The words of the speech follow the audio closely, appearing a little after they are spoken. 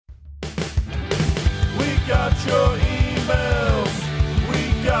got your emails. We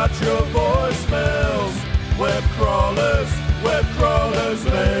got your voicemails. Web crawlers,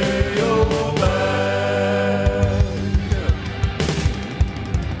 mailbag.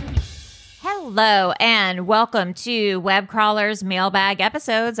 Hello and welcome to Web Crawlers Mailbag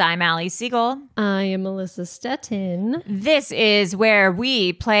episodes. I'm Allie Siegel. I am Melissa Stettin. This is where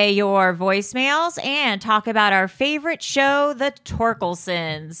we play your voicemails and talk about our favorite show, The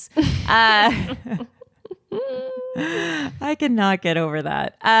Torkelsons. I cannot get over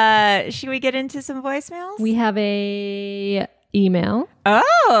that. Should we get into some voicemails? We have a email.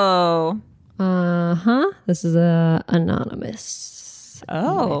 Oh. This is anonymous.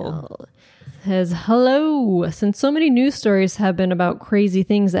 Oh. Email. Says, hello. Since so many news stories have been about crazy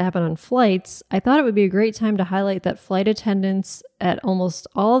things that happen on flights, I thought it would be a great time to highlight that flight attendants at almost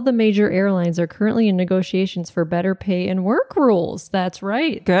all of the major airlines are currently in negotiations for better pay and work rules. That's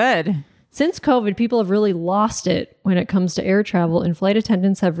right. Good. Since COVID, people have really lost it when it comes to air travel, and flight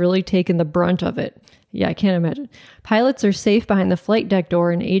attendants have really taken the brunt of it. Yeah, I can't imagine. Pilots are safe behind the flight deck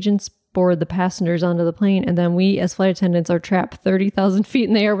door, and agents board the passengers onto the plane, and then we as flight attendants are trapped 30,000 feet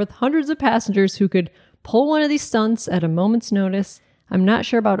in the air with hundreds of passengers who could pull one of these stunts at a moment's notice. I'm not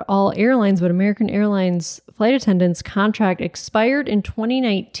sure about all airlines, but American Airlines flight attendants' contract expired in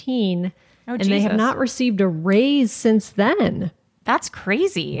 2019, and they have not received a raise since then. That's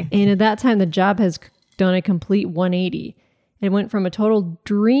crazy. And at that time, the job has done a complete 180. It went from a total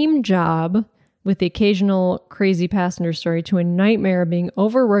dream job with the occasional crazy passenger story to a nightmare of being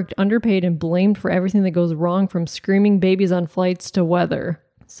overworked, underpaid, and blamed for everything that goes wrong, from screaming babies on flights to weather.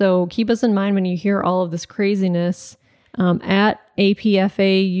 So keep us in mind when you hear all of this craziness. At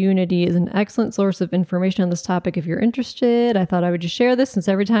APFA Unity is an excellent source of information on this topic if you're interested. I thought I would just share this since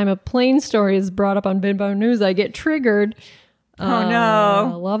every time a plane story is brought up on Binbo News, I get triggered. Oh,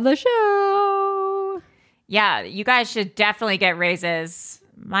 no. Love the show. Yeah, you guys should definitely get raises.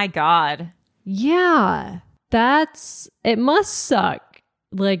 My God. Yeah, it must suck.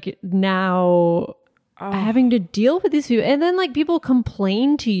 Like now having to deal with these people, and then like people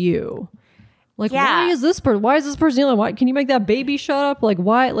complain to you. Like, why is this person yelling? Why can you make that baby shut up? Like,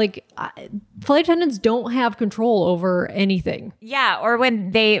 why? Like, flight attendants don't have control over anything. Yeah, or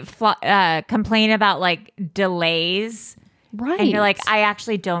when they complain about like delays. Right. And you're like, I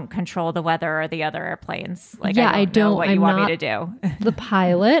actually don't control the weather or the other airplanes. Like, yeah, I don't know what you want me to do. The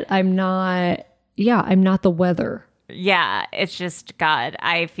pilot, I'm not the weather. Yeah, it's just, God,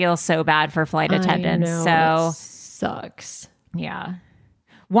 I feel so bad for flight attendants. I know, so it sucks. Yeah.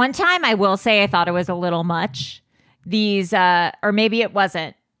 One time I will say I thought it was a little much. These, or maybe it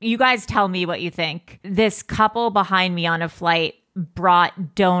wasn't. You guys tell me what you think. This couple behind me on a flight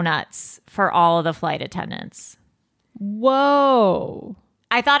brought donuts for all of the flight attendants. Whoa.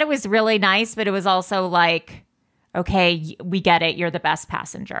 I thought it was really nice, but it was also like, okay, we get it. You're the best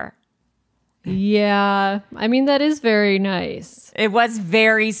passenger. Yeah. I mean, that is very nice. It was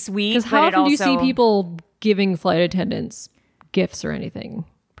very sweet. Because how often do you see people giving flight attendants gifts or anything?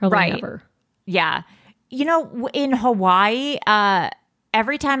 Probably never. Yeah. You know, in Hawaii,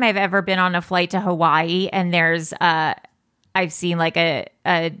 every time I've ever been on a flight to Hawaii and there's, I've seen like a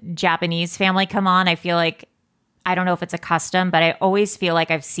Japanese family come on, I feel like, I don't know if it's a custom, but I always feel like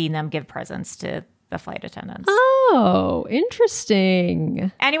I've seen them give presents to the flight attendants. Oh,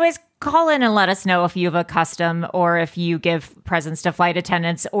 interesting. Anyways, call in and let us know if you have a custom or if you give presents to flight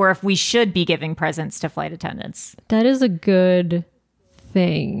attendants or if we should be giving presents to flight attendants. That is a good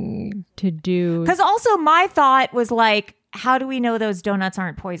thing to do. Because also my thought was like, how do we know those donuts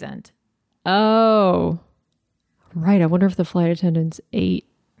aren't poisoned? Oh, right. I wonder if the flight attendants ate.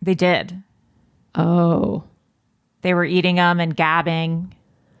 They did. Oh. They were eating them and gabbing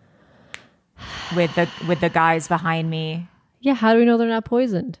with the guys behind me. Yeah, how do we know they're not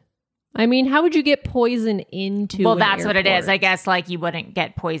poisoned? I mean, how would you get poison into Well, that's airport? what it is. I guess like you wouldn't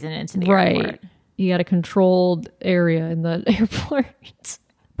get poison into the airport. You got a controlled area in the airport.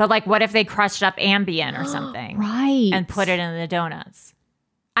 But like what if they crushed up Ambien or something? Right. And put it in the donuts?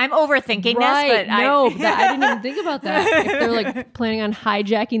 I'm overthinking this, but I didn't even think about that. If they're like planning on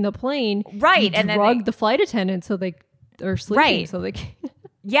hijacking the plane, right, and drug the flight attendant so they are sleeping, so they can.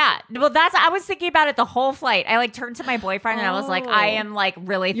 Yeah, well, I was thinking about it the whole flight. I like turned to my boyfriend and I was like, I am like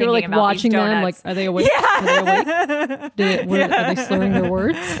really thinking like about watching these donuts. them. Like, are they awake? Yeah. Are they awake? Are they slurring their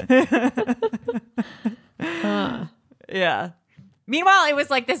words? Yeah. Meanwhile, it was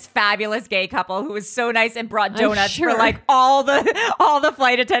like this fabulous gay couple who was so nice and brought donuts for like all the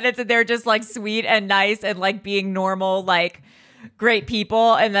flight attendants, and they're just like sweet and nice and like being normal, like great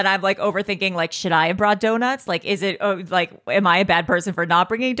people, and then I'm like overthinking, like, should I have brought donuts? Like, is it like, am I a bad person for not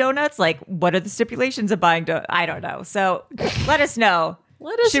bringing donuts? Like, what are the stipulations of buying donuts? I don't know. So let us know.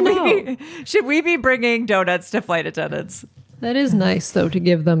 Should we be bringing donuts to flight attendants? That is nice, though, to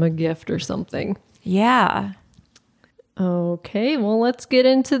give them a gift or something. Yeah. Okay, well, let's get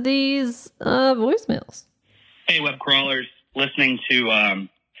into these voicemails. Hey, web crawlers, listening to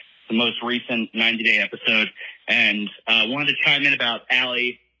the most recent 90-day episode, and wanted to chime in about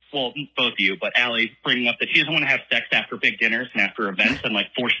Allie, well, both of you, but Allie bringing up that she doesn't want to have sex after big dinners and after events and, like,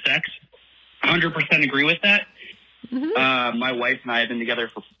 forced sex. 100% agree with that. Mm-hmm. My wife and I have been together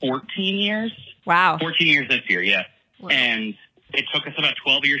for 14 years. Wow. 14 years this year, yeah. Wow. And it took us about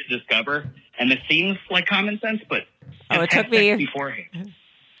 12 years to discover, and this seems like common sense, but have sex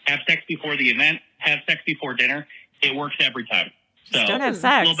before the event, have sex before dinner. It works every time. So, just don't have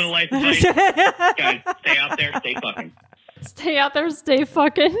sex. A little bit of life advice. Guys, stay out there, stay fucking. Stay out there, stay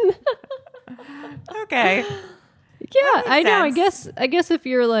fucking. Okay. Yeah, I know. I guess if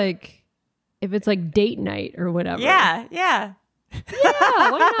you're like, if it's like date night or whatever. Yeah. Yeah,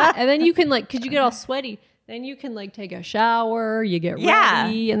 why not? And then you can like, cause you get all sweaty. Then you can like take a shower, you get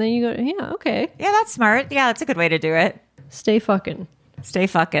ready, and then you go, yeah, okay. Yeah, that's smart. Yeah, that's a good way to do it. Stay fucking. Stay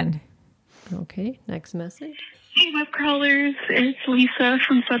fucking. Okay, next message. Hey, web crawlers. It's Lisa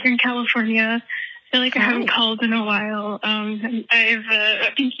from Southern California. I feel like I haven't called in a while.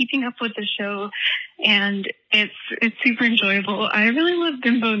 I've been keeping up with the show, and it's super enjoyable. I really love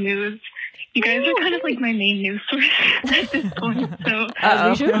Bimbo News. You guys are kind of like my main news source at this point. So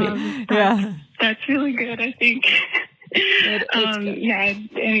we should be. Yeah. That's really good, I think. Yeah,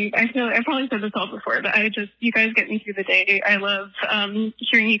 I feel I probably said this all before, but you guys get me through the day. I love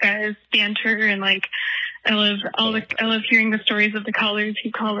hearing you guys banter, and like I love hearing the stories of the callers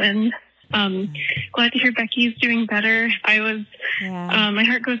who call in. Glad to hear Becky's doing better. My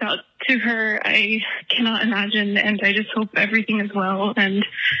heart goes out to her. I cannot imagine, and I just hope everything is well and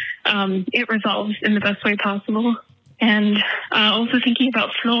it resolves in the best way possible. And also thinking about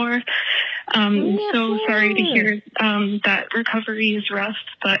Floor. So sorry to hear that recovery is rough,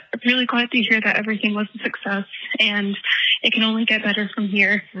 but really glad to hear that everything was a success and it can only get better from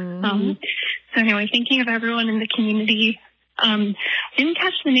here. So anyway, thinking of everyone in the community. Didn't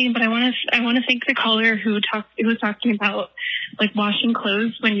catch the name, but I want to thank the caller who was talking about like washing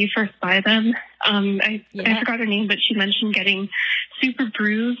clothes when you first buy them. I forgot her name, but she mentioned getting super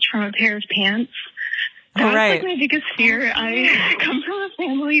bruised from a pair of pants. That was like my biggest fear. I come from a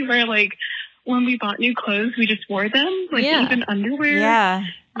family where like when we bought new clothes, we just wore them, like even underwear. Yeah.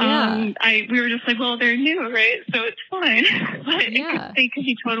 We were just like, well, they're new, right? So it's fine. But they could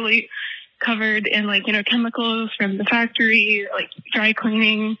be totally covered in like, chemicals from the factory, like dry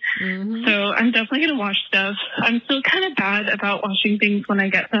cleaning. So I'm definitely going to wash stuff. I'm still kind of bad about washing things when I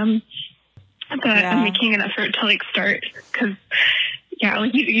get them, but I'm making an effort to like start because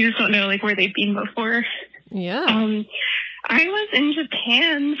like you just don't know like where they've been before. Yeah. I was in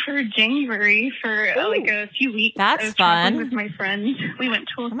Japan for January for like a few weeks. That's I was fun. With my friend. We went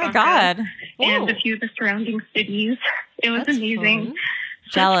to Osaka Oh my God. and a few of the surrounding cities. It was amazing. Fun.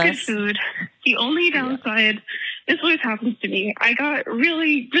 Jealous. Such good food. The only downside, this always happens to me. I got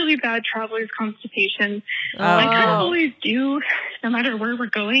really, really bad traveler's constipation. I kind of always do, no matter where we're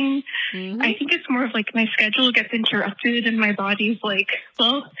going. I think it's more of like my schedule gets interrupted and my body's like,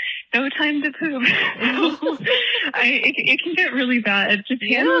 well, no time to poop. It can get really bad.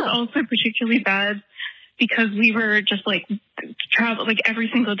 Japan was also particularly bad because we were just like travel like every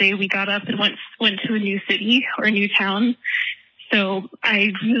single day we got up and went to a new city or a new town. So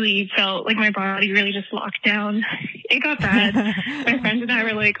I really felt like my body really just locked down. It got bad. My friends and I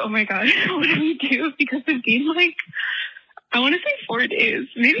were like, oh my God, what do we do? Because it's been like, I want to say 4 days,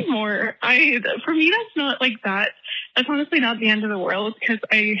 maybe more. For me, that's not like that. That's honestly not the end of the world because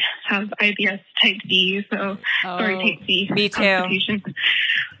I have IBS type B. So, type C. Me too.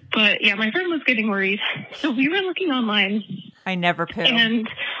 But yeah, my friend was getting worried. So we were looking online. I never poo. And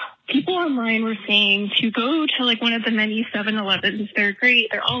people online were saying to go to like one of the many 7-Elevens. They're great.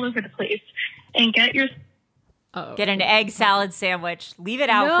 They're all over the place. And get an egg salad sandwich. Leave it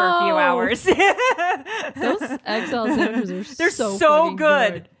out for a few hours. Those egg salad sandwiches They're so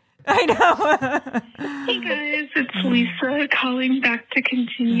good. I know. Hey guys, it's Lisa calling back to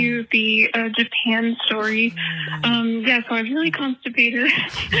continue the Japan story. So I'm really constipated.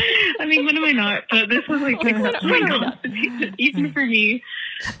 I mean, when am I not? But this was like successfully constipated, even for me.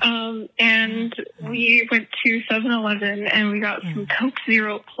 And we went to 7-Eleven and we got some Coke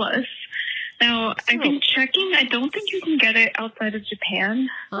Zero Plus. Now, I've been checking. I don't think you can get it outside of Japan.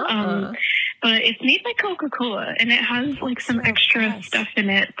 but it's made by Coca-Cola, and it has like some extra stuff in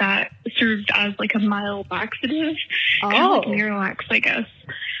it that serves as like a mild laxative, kind of like Miralax, I guess.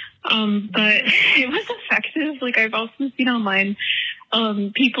 But it was effective. Like I've also seen online,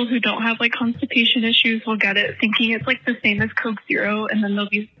 people who don't have like constipation issues will get it thinking it's like the same as Coke Zero, and then they'll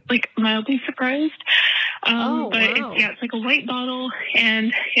be like mildly surprised. It's like a white bottle,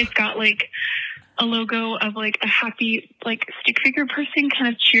 and it's got like a logo of like a happy like stick figure person kind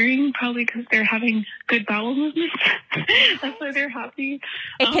of cheering, probably because they're having good bowel movements. That's why they're happy.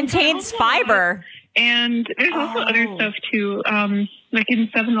 It contains fiber. And there's also other stuff too. Like in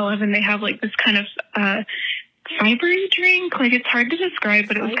 7-Eleven, they have like this kind of fibery drink. Like it's hard to describe,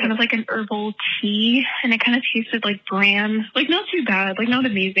 but it was kind of like an herbal tea, and it kind of tasted like bran. Like not too bad, like not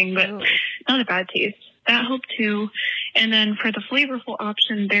amazing, but not a bad taste. That helped too. And then for the flavorful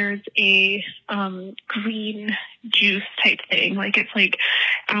option, there's a green juice type thing. Like it's like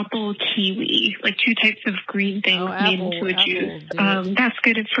apple kiwi, like two types of green things made into a juice. That's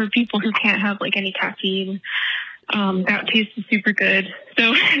good for people who can't have like any caffeine. That tasted super good.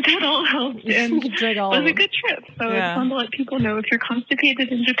 So that all helped, and it was a good trip. So it's fun to let people know if you're constipated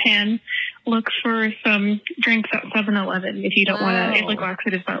in Japan, look for some drinks at 7-Eleven if you don't want to, if like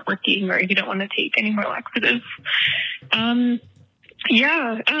laxatives aren't working, or if you don't want to take any more laxatives.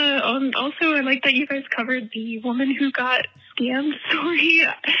 Also, I like that you guys covered the woman who got scammed story.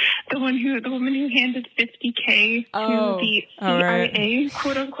 The woman who handed $50K to the CIA,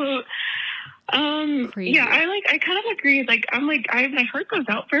 quote unquote. Crazy. I kind of agree. Like, my heart goes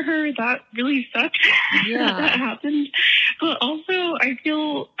out for her. That really sucks that happened. But also, I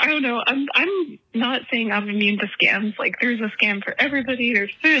don't know, I'm not saying I'm immune to scams. Like, there's a scam for everybody.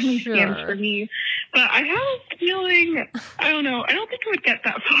 There's certainly scams for me. But I have a feeling, I don't know, I don't think it would get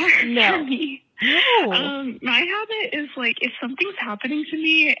that far for me. No. My habit is like, if something's happening to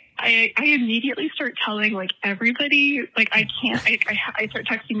me, I immediately start telling like everybody. Like I start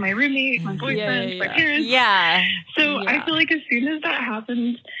texting my roommate, my boyfriend, my parents. So I feel like as soon as that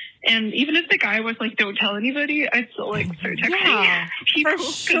happens, and even if the guy was like, "Don't tell anybody," I'd still like start texting people. For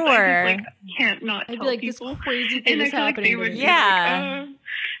sure. I just, can't not I'd tell be like, people. This crazy thing and is I feel like they happening. would be like,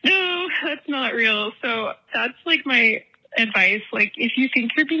 no, that's not real. So that's like my advice. Like, if you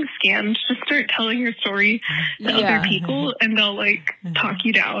think you're being scammed, just start telling your story to other people, and they'll like talk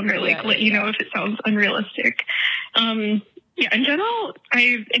you down or like let you know if it sounds unrealistic. In general,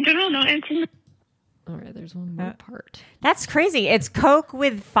 not answering. All right, there's one more part. That's crazy. It's Coke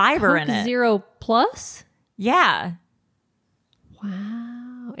with fiber Coke in it. Zero Plus? Yeah.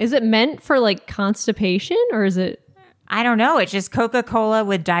 Wow. Is it meant for like constipation, or is it? I don't know. It's just Coca-Cola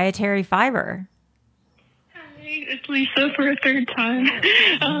with dietary fiber. It's Lisa for a third time.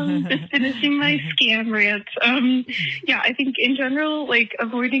 Just finishing my scam rant. I think in general, like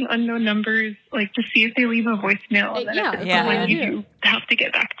avoiding unknown numbers, like to see if they leave a voicemail. And then you have to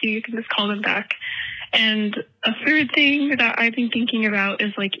get back to, you can just call them back. And a third thing that I've been thinking about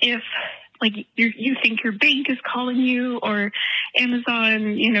is like, if like you think your bank is calling you, or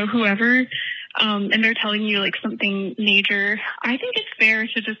Amazon, whoever, and they're telling you like something major, I think it's fair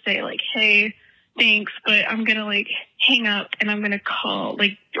to just say like, hey, thanks, but I'm gonna like hang up, and I'm gonna call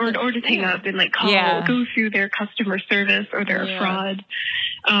like, or just hang up and like call, go through their customer service, or they're a fraud.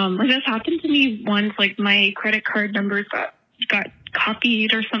 Like this happened to me once. Like my credit card numbers got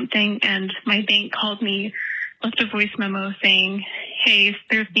copied or something, and my bank called me, left a voice memo saying, "Hey,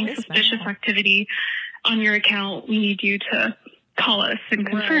 there's being suspicious activity on your account. We need you to call us and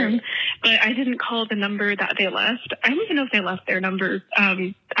confirm." But I didn't call the number that they left. I don't even know if they left their number.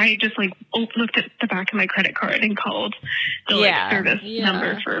 I just like looked at the back of my credit card and called the service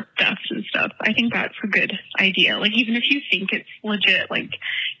number for theft and stuff. I think that's a good idea. Like, even if you think it's legit, like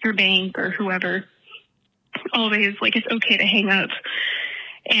your bank or whoever, always like, it's okay to hang up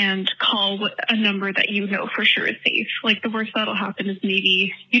and call a number that you know for sure is safe. Like, the worst that'll happen is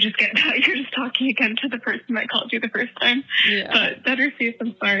maybe you just get that you're just talking again to the person that called you the first time. But better safe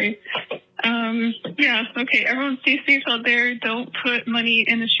than sorry. Okay, everyone stay safe out there. Don't put money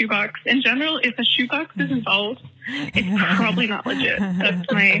in a shoebox. In general, if a shoebox is involved, it's probably not legit.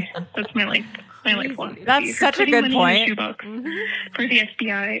 That's my life philosophy. That's such a good point. Shoebox for the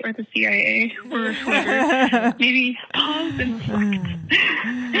FBI or the CIA or whoever, maybe pause and reflect.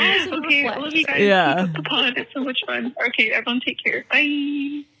 Okay, I love you guys. Keep up the pod. It's so much fun. Okay, everyone take care.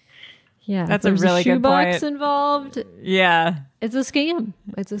 Bye. Yeah, that's a really good point. Shoebox involved. Yeah, it's a scam.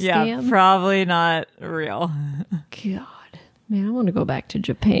 It's a scam. Yeah, probably not real. God, man, I want to go back to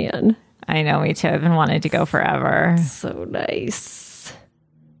Japan. I know, me too. I've been wanting to go forever. So nice.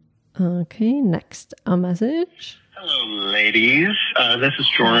 Okay, next a message. Hello, ladies. This is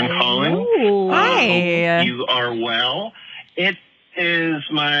Jordan calling. Hi. Hope you are well. It is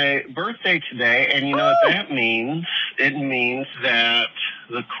my birthday today, and you know what that means? It means that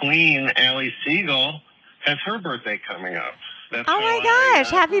the Queen, Allie Siegel, has her birthday coming up. That's Oh my gosh!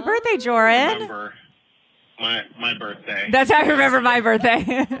 Happy birthday, Joran! remember my birthday. That's how I remember my birthday.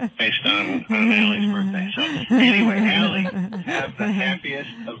 Based on Allie's birthday. So anyway, Allie, have the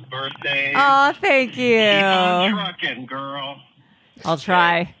happiest of birthdays. Oh, thank you. Keep on trucking, girl. I'll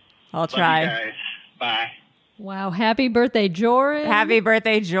try. I'll Love try. you guys. Bye. Wow. Happy birthday, Joran. Happy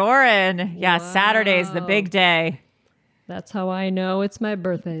birthday, Joran. Yeah, Saturday's the big day. That's how I know it's my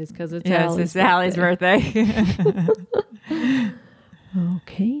birthday, is because it's Yes, Allie's it's Allie's birthday.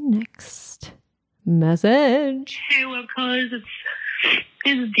 Okay, next message. Hey, Webcrawlers,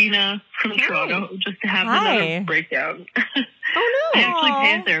 it's Dina from Toronto. Just to have Hi. another breakdown. Oh, I no. actually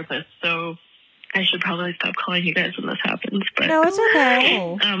pay a therapist, so I should probably stop calling you guys when this happens. But No, it's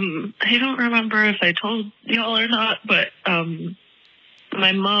okay. I don't remember if I told y'all or not, but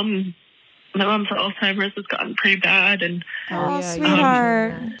my mom's Alzheimer's has gotten pretty bad, and Oh, yeah,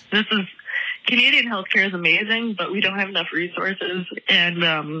 sweetheart. this is Canadian healthcare is amazing, but we don't have enough resources,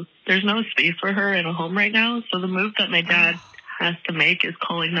 and there's no space for her in a home right now. So the move that my dad has to make is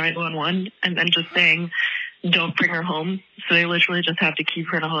calling 911 and then just saying, "Don't bring her home." So they literally just have to keep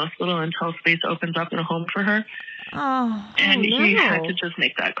her in a hospital until space opens up in a home for her. Oh, And he no. had to just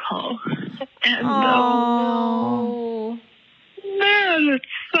make that call. And oh. man, it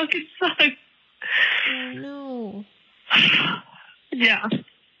fucking sucks. Oh, no. Yeah.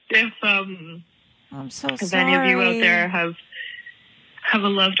 If I'm so if sorry. any of you out there have a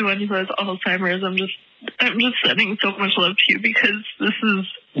loved one who has Alzheimer's, I'm just sending so much love to you, because this is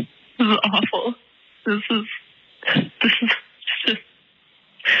awful. This is just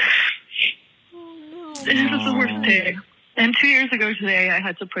this is the worst day. And 2 years ago today, I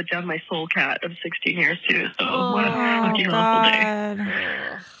had to put down my soul cat of 16 years too. So what a fucking awful day.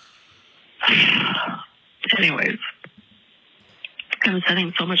 God. Anyways, I'm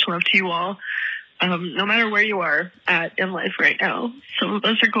sending so much love to you all. No matter where you are at in life right now, some of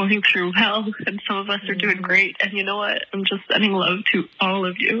us are going through hell and some of us are doing great. And you know what? I'm just sending love to all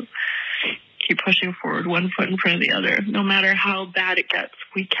of you. Keep pushing forward, one foot in front of the other. No matter how bad it gets,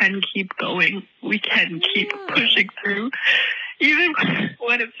 we can keep going. We can keep pushing through. Even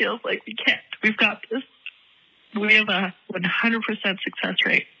when it feels like we can't. We've got this. We have a 100% success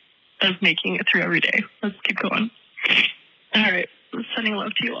rate of making it through every day. Let's keep going. All right. I'm sending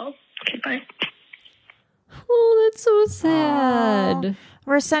love to you all. Okay, bye. Oh, that's so sad.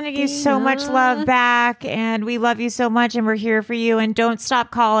 We're sending you so much love back, and we love you so much, and we're here for you. And don't stop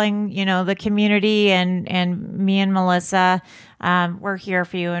calling, the community and me and Melissa. We're here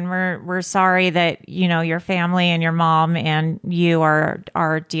for you, and we're sorry that your family and your mom and you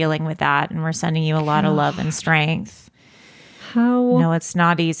are dealing with that, and we're sending you a lot of love and strength. How No, it's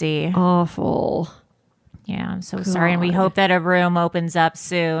not easy. awful. Yeah, I'm so sorry, and we hope that a room opens up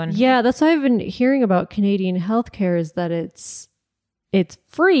soon. Yeah, that's what I've been hearing about Canadian healthcare, is that it's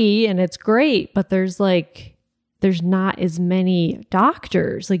free and it's great, but there's not as many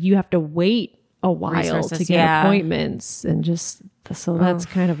doctors. Like, you have to wait a while Resources, to get appointments, and so that's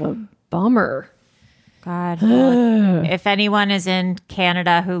kind of a bummer. God. Well, if anyone is in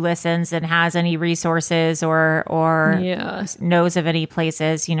Canada who listens and has any resources or knows of any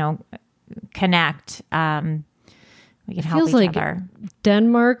places, connect. We can help Feels each like other.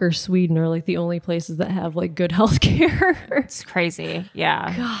 Denmark or Sweden are like the only places that have like good healthcare. It's crazy.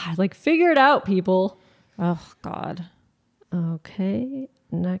 Yeah. God, like, figure it out, people. Oh, God. Okay,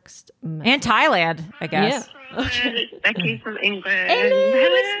 next. And Thailand, I guess. Yeah. It's Becky from England.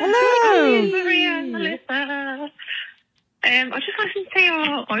 Hello. Maria and Melissa. I just listened to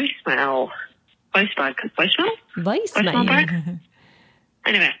your voicemail. Voicemail bag?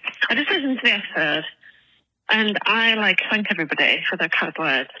 Anyway, I just listened to the episode, and I thank everybody for their kind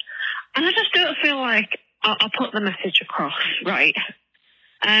words. And I just don't feel like I'll put the message across right.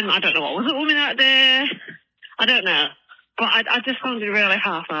 I don't know, what was it woman out there? I don't know. But I just sounded really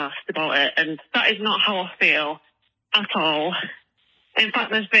half-assed about it, and that is not how I feel at all. In fact,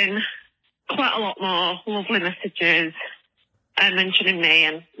 there's been quite a lot more lovely messages mentioning me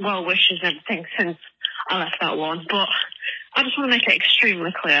and well wishes and everything since I left that one. But I just want to make it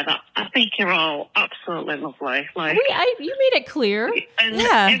extremely clear that I think you're all absolutely lovely. You made it clear. And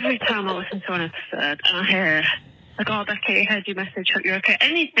every time I listen to an episode and I hear, "Oh, Becky, I heard your message, hope you're okay,"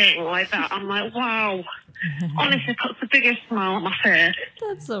 anything like that, I'm like, wow. Honestly, puts the biggest smile on my face.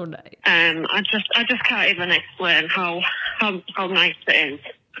 That's so nice. I just can't even explain how nice it is.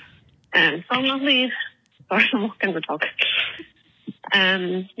 So I'm gonna leave Sorry, I'm walking the dog.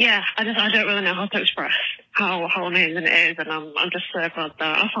 Yeah, I don't really know how to express how amazing it is, and I'm just so glad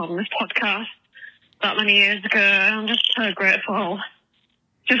that I found this podcast that many years ago. I'm just so grateful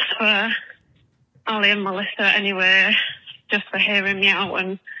just for Ali and Melissa anyway, just for hearing me out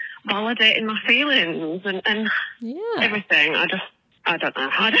and validating my feelings and everything. I don't know.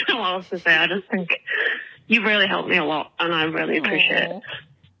 I don't know what else to say. I just think you really helped me a lot, and I really appreciate it.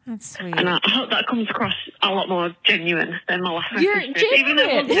 That's sweet. And I hope that comes across a lot more genuine than my last You're message. Even though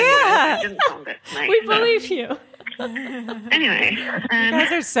it was Yeah. genuine, it didn't sound it to me. We believe you. Anyway, You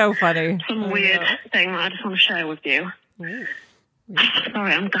guys are so funny. some weird thing that I just want to share with you. Ooh.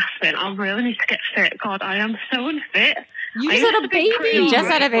 Sorry, I'm gasping. I really need to get fit. God, I am so unfit. You I just used had to a be pretty baby. You just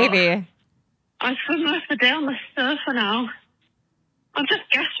alright, had a baby. but I spend most of the day on the sofa now. I'm just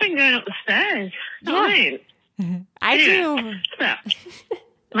gasping going up the stairs. Yeah. Fine. I do. So,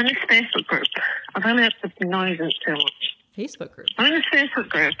 I'm in this Facebook group. I've only up the noises too much. Facebook group. I'm in this Facebook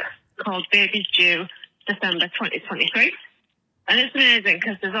group called Babies Due December 2023. And it's amazing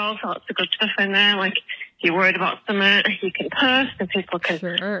because there's all sorts of good stuff in there. Like, if you're worried about something, you can post and people can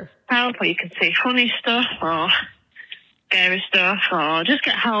Sure. help, or you can see funny stuff or scary stuff, or just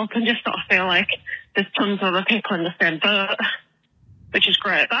get help and just sort of feel like there's tons of other people in the same boat, which is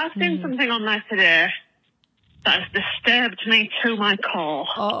great. But I've seen something on there today that has disturbed me to my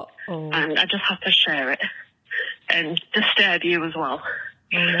core, and I just have to share it and disturb you as well.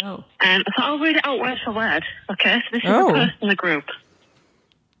 Oh, no. So I'll read it out word for word, okay? So this is the person in the group.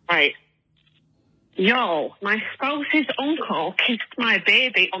 Right. Yo, my spouse's uncle kissed my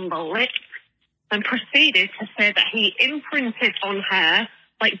baby on the lips and proceeded to say that he imprinted on her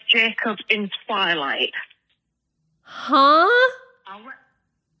like Jacob in Twilight. Huh?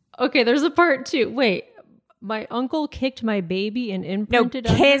 Okay, there's a part 2. Wait. My uncle kicked my baby and imprinted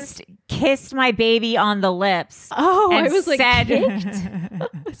on her? Kissed my baby on the lips. Oh, and I was like, said, kicked?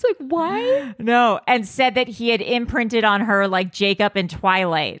 It's like, why? No, and said that he had imprinted on her like Jacob in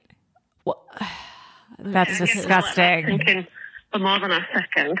Twilight. That's disgusting. Thinking for more than a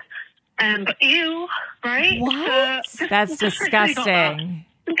second. But ew, right? What? That's disgusting.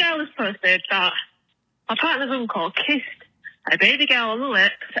 The girl has posted that my partner's uncle kissed a baby girl on the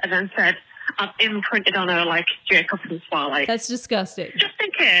lips and then said, I've imprinted on her like Jacob from Twilight. That's disgusting. Just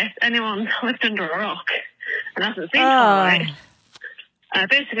in case anyone lived under a rock and hasn't seen Twilight.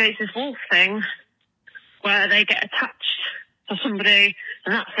 Basically, it's this wolf thing where they get attached to somebody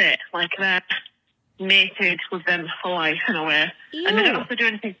and that's it. Like they're mated with them for life in a way. Ew. And they don't have to do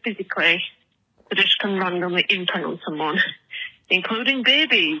anything physically. They just can randomly imprint on someone, including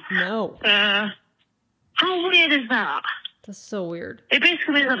babies. No. How weird is that? That's so weird. It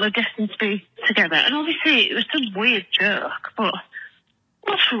basically means that they're destined to be together. And obviously, it was some weird joke, but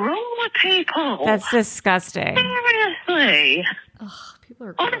what's wrong with people? That's disgusting. Seriously. Ugh, people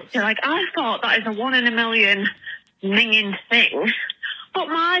are gross. Honestly, like, I thought that is a 1 in a million minging thing. But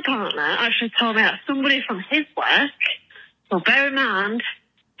my partner actually told me that somebody from his work, so bear in mind,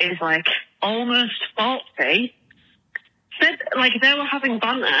 is like almost 40, said, like, they were having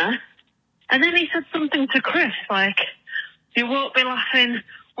banter, and then he said something to Chris, like, you won't be laughing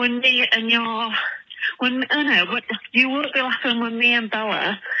when me and you won't be laughing when me and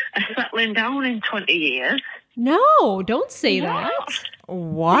Bella are settling down in 20 years. No, don't say that.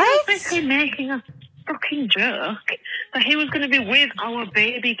 What? He was basically making a fucking joke that he was going to be with our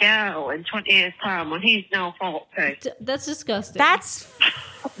baby girl in 20 years' time when he's now 40. That's disgusting. That's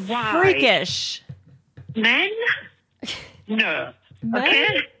Why? freakish. Men? No. Men? Okay?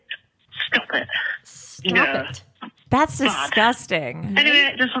 Stop it. Stop No. it. That's disgusting. Anyway,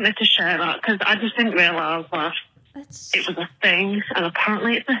 I just wanted to share that because I just didn't realise that That's it was a thing, and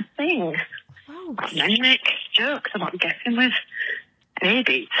apparently it's a thing. gross. Men make jokes about getting with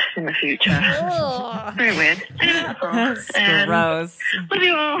babies in the future. Ugh. Very weird. Anyway, that's all. That's gross. Love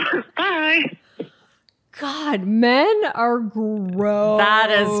you all. Bye. God, men are gross. That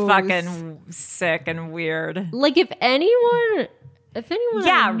is fucking sick and weird. Like if anyone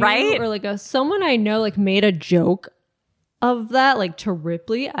Yeah, I knew, right? or like someone I know like made a joke of that like to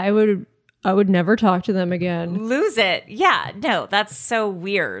Ripley, I would never talk to them again. Lose it. Yeah, no, that's so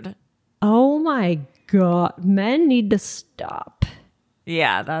weird. Oh my god, men need to stop.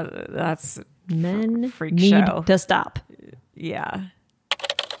 Yeah, that's Men freak need show. to stop. Yeah.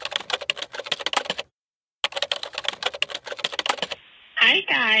 Hi,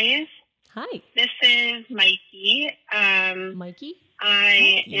 guys. Hi, This is Mikey. Mikey.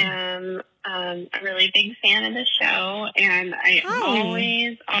 I am a really big fan of the show, and I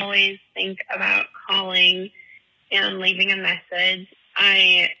always think about calling and leaving a message.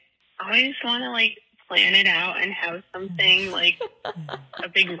 I always want to plan it out and have something like a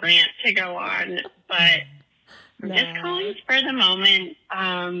big rant to go on, but I'm just calling for the moment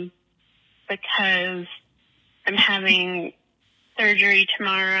because I'm having surgery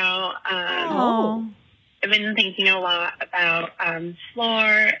tomorrow. I've been thinking a lot about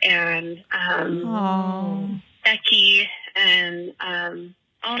Floor and Becky and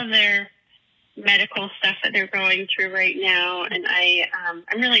all of their medical stuff that they're going through right now, and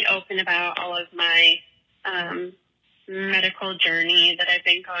I'm really open about all of my medical journey that I've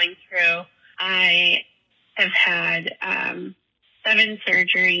been going through. I have had 7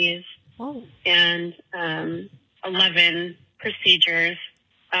 surgeries and 11 procedures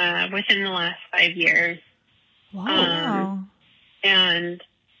within the last 5 years. And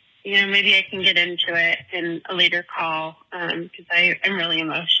maybe I can get into it in a later call because I'm really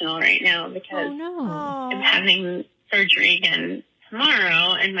emotional right now because I'm having surgery again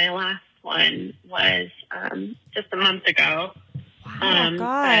tomorrow, and my last one was just a month ago.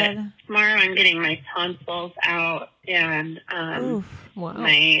 But tomorrow I'm getting my tonsils out and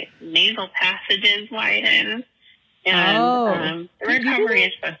my nasal passages widen, and the recovery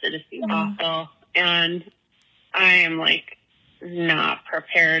is supposed to just be awful, and I am like not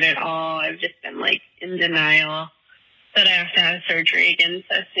prepared at all. I've just been like in denial that I have to have surgery again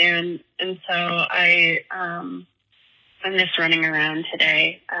so soon. And so I'm just running around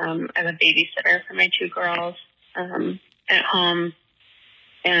today. I have a babysitter for my 2 girls at home,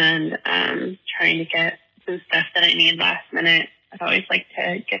 and trying to get some stuff that I need last minute. I'd always like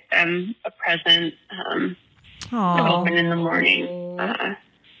to get them a present to open in the morning.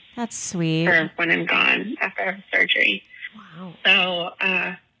 That's sweet. For when I'm gone after I have surgery. Wow. So,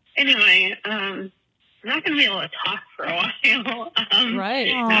 anyway, I'm not going to be able to talk for a while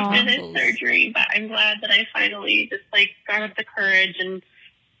after this surgery, but I'm glad that I finally just got up the courage and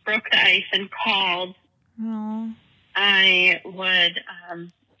broke the ice and called. I would,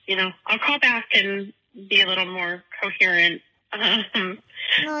 I'll call back and be a little more coherent the next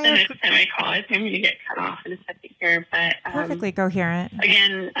time I call. I'm going to get cut off in a second here, but perfectly coherent.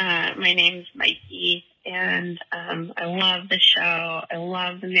 Again, my name's Mikey, and I love the show. I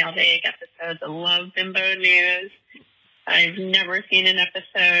love the Mailbag episodes. I love Bimbo News. I've never seen an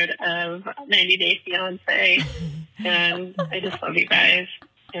episode of 90 Day Fiance, and I just love you guys.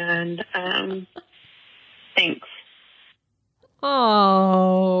 And thanks.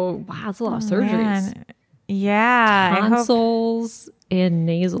 Oh, wow, that's a lot of surgeries. Man. Yeah. Tonsils and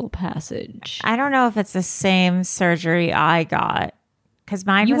nasal passage. I don't know if it's the same surgery I got, because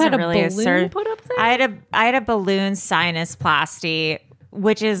mine wasn't really a surgery. Put up there? I had a balloon sinusplasty,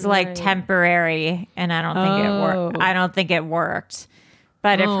 which is temporary, and I don't think it worked. I don't think it worked.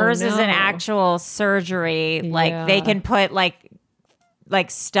 But if hers is an actual surgery, they can put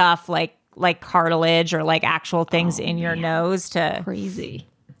stuff like cartilage or actual things in your nose to. Crazy.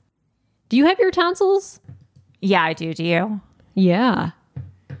 Do you have your tonsils? Yeah, I do. Do you? Yeah.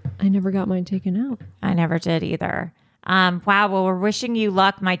 I never got mine taken out. I never did either. Wow. Well, we're wishing you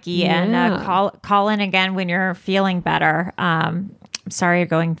luck, Mikey, and call in again when you're feeling better. I'm sorry you're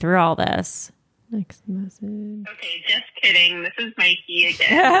going through all this. Next message. Okay, just kidding. This is Mikey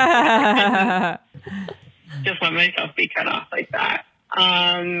again. Just let myself be cut off like that.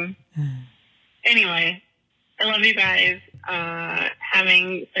 Anyway, I love you guys.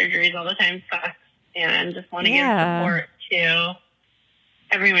 Having surgeries all the time sucks, and just want to give support to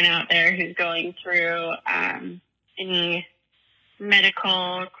everyone out there who's going through any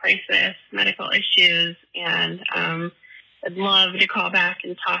medical crisis, medical issues, and I'd love to call back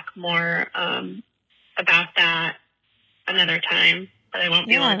and talk more about that another time, but I won't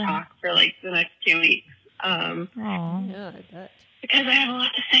be able to talk for the next 2 weeks. I bet. Because I have a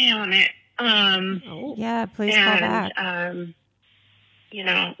lot to say on it. Yeah, please call back.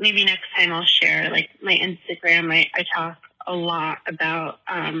 Maybe next time I'll share my Instagram. I talk a lot about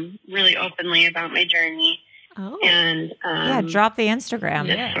really openly about my journey. And drop the Instagram.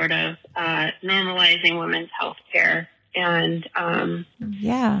 Just sort of normalizing women's health care, and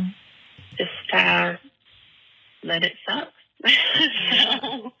just let it suck.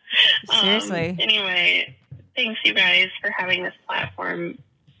 So, seriously. Anyway, thanks you guys for having this platform.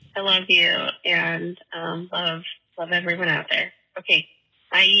 I love you, and love everyone out there. Okay,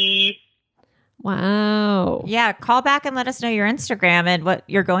 bye. Wow. Yeah, call back and let us know your Instagram and what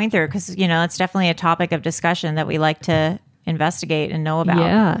you're going through, because it's definitely a topic of discussion that we like to investigate and know about.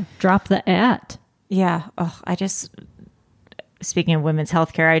 Yeah, drop the @ Yeah. Oh, speaking of women's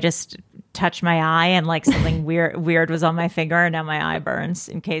healthcare, I just touch my eye and like something weird was on my finger, and now my eye burns.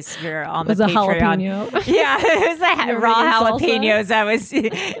 In case you're on the Patreon. Jalapeno. Yeah, it was a raw jalapenos I was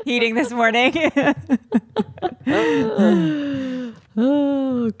eating this morning.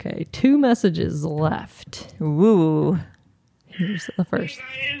 Okay, 2 messages left. Ooh. Here's the first.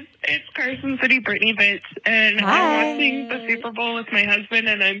 Hey guys, it's Carson City Brittany Bits, and Hi. I'm watching the Super Bowl with my husband,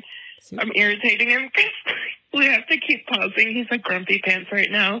 and I'm irritating him because we have to keep pausing. He's like grumpy pants right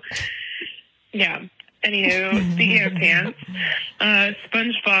now. Yeah. Anywho, speaking of pants,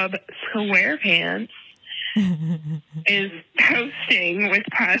 SpongeBob SquarePants is hosting with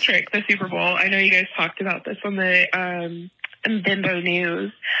Patrick the Super Bowl. I know you guys talked about this on the Bimbo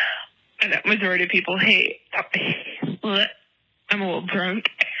News, and the majority of people hate. I'm a little drunk.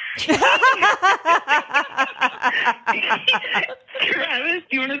 Travis,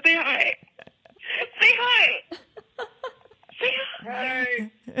 do you want to say hi? Say hi. Say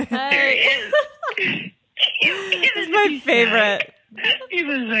hi. There he is. This is my favorite. He's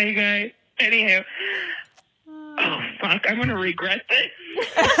a shy guy. Anyhow. Oh, fuck. I'm going to regret this.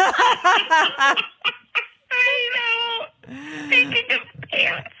 I know. Speaking of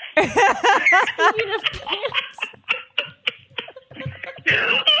pants. Speaking of pants.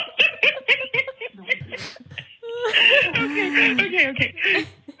 Okay.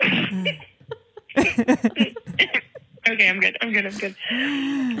 Okay, I'm good. All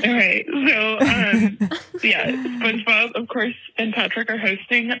right, so, yeah, SpongeBob, of course, and Patrick are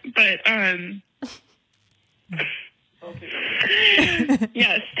hosting, but,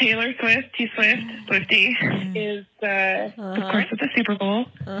 yes, Taylor Swift, Swiftie, is, of course, at the Super Bowl,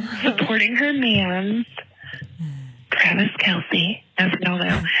 supporting her man, Travis Kelce, as we all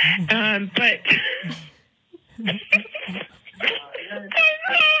know, but... I'm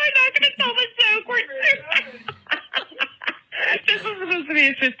not going to tell the joke. This was supposed to be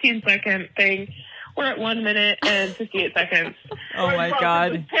a 15-second thing. We're at 1 minute and 58 seconds. Oh my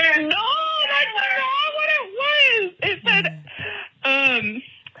God. No, that's not what it was. It said, I'm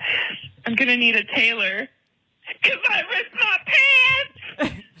going to need a tailor because I ripped my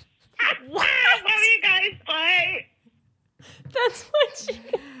pants. What? Love you guys. Bye. That's what you...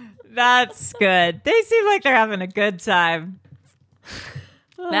 That's good. They seem like they're having a good time.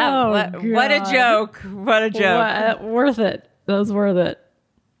 What a joke. What a joke. Worth it. That was worth it.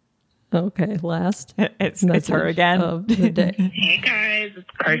 Okay, last. It's her again. Of the day. Hey guys, it's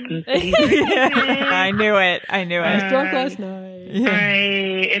Carson City. I knew it. I was drunk last night.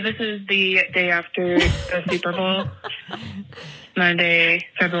 This is the day after the Super Bowl. Monday,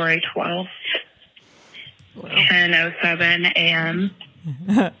 February 12th. 10:07 a.m.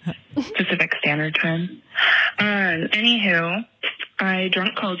 Pacific Standard Time. Anywho, I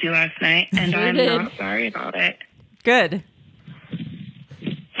drunk called you last night, and I'm not sorry about it. Good.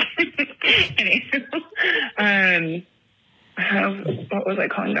 Anywho, what was I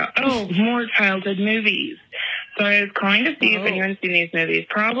calling about? Oh, more childhood movies. So I was calling to see if anyone's seen these movies.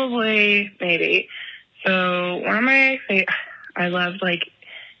 Probably, maybe. So one of my I loved like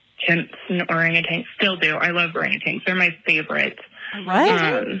chimps and orangutans. Still do. I love orangutans. They're my favorites.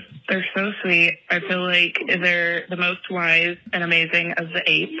 What? They're so sweet. I feel like they're the most wise and amazing of the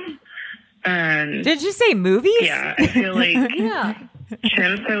apes. Did you say movies? Yeah, I feel like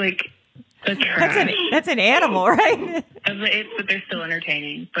chimps are like the trash. That's an animal, right? Of the apes, but they're still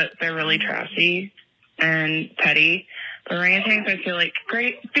entertaining. But they're really trashy and petty. The orangutans, I feel like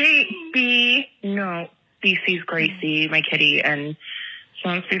BC's Gracie, my kitty, and she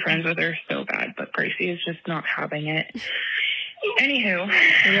wants to be friends with her so bad, but Gracie is just not having it. Anywho,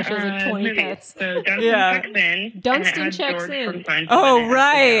 she has 20 pets. So Dunstan checks in. Dunstan checks in. Oh,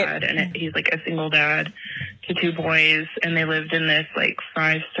 right. And he's like a single dad to 2 boys, and they lived in this like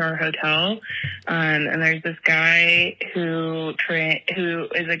 5-star hotel. And there's this guy who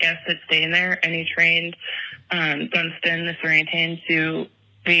is a guest that's staying there, and he trained Dunstan, this orangutan, to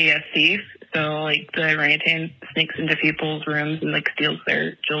be a thief. So, like, the orangutan sneaks into people's rooms and, like, steals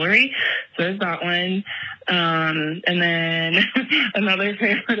their jewelry. So there's that one. And then another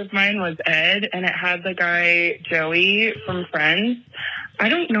favorite of mine was Ed, and it had the guy Joey from Friends. I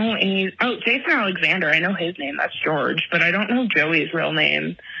don't know any... Oh, Jason Alexander. I know his name. That's George. But I don't know Joey's real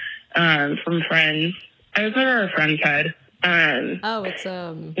name from Friends. I was never a Friends head. It's...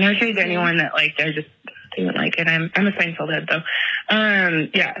 No shade to anyone that, like, I just... didn't like it. I'm a Seinfeld head though.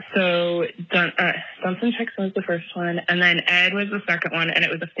 So Dunstan checks in was the first one, and then Ed was the second one, and it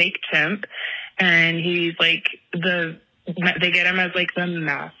was a fake chimp, and he's like they get him as like the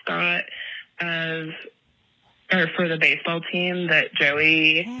mascot for the baseball team that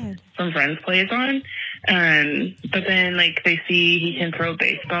Joey from Friends plays on. But then like they see he can throw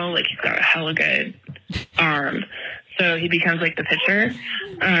baseball, like he's got a hella good arm. So he becomes like the pitcher.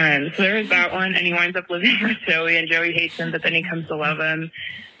 So there was that one, and he winds up living with Joey, and Joey hates him, but then he comes to love him.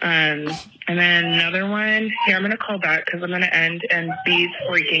 And then another one. Here, I'm going to call back because I'm going to end, and Bee's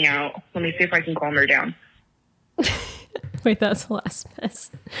freaking out. Let me see if I can calm her down. Wait, that's the last mess.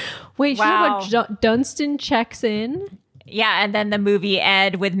 Wait, Wow. Dunstan checks in? Yeah, and then the movie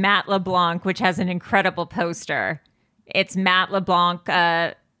Ed with Matt LeBlanc, which has an incredible poster. It's Matt LeBlanc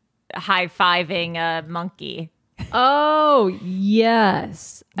high-fiving a monkey. Oh,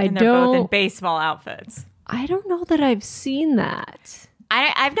 yes. And they're both in baseball outfits. I don't know that I've seen that.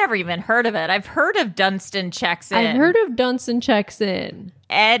 I've never even heard of it. I've heard of Dunstan Checks In. I've heard of Dunstan Checks In.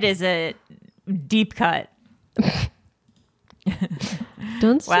 Ed is a deep cut.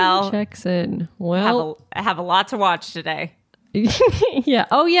 Dunstan Checks In. Well, I have a lot to watch today. yeah.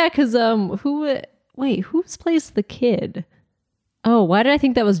 Oh, yeah, because who's plays the kid? Oh, why did I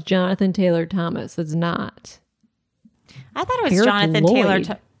think that was Jonathan Taylor Thomas? It's not. I thought it was Eric Jonathan Lloyd.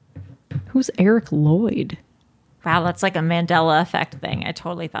 Taylor. Who's Eric Lloyd? Wow, that's like a Mandela effect thing. I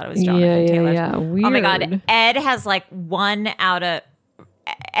totally thought it was Jonathan Taylor. Yeah, weird. Oh my God. Ed has like Ed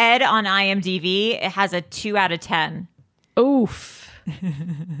on IMDb, it has a 2 out of 10. Oof.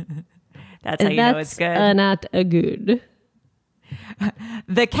 That's how you know it's good. Not a good.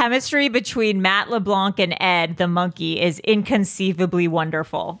 The chemistry between Matt LeBlanc and Ed, the monkey, is inconceivably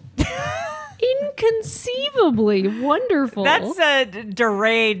wonderful. Inconceivably wonderful. That's a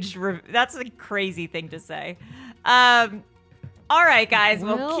deranged. That's a crazy thing to say. All right, guys.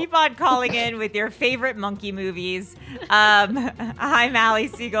 We'll keep on calling in with your favorite monkey movies. I'm Allie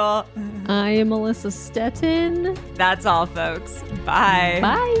Siegel. I am Melissa Stettin. That's all, folks. Bye.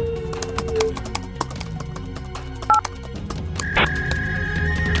 Bye.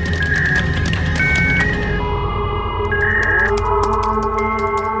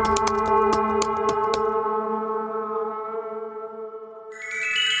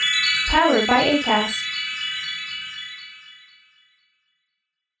 Powered by Acast.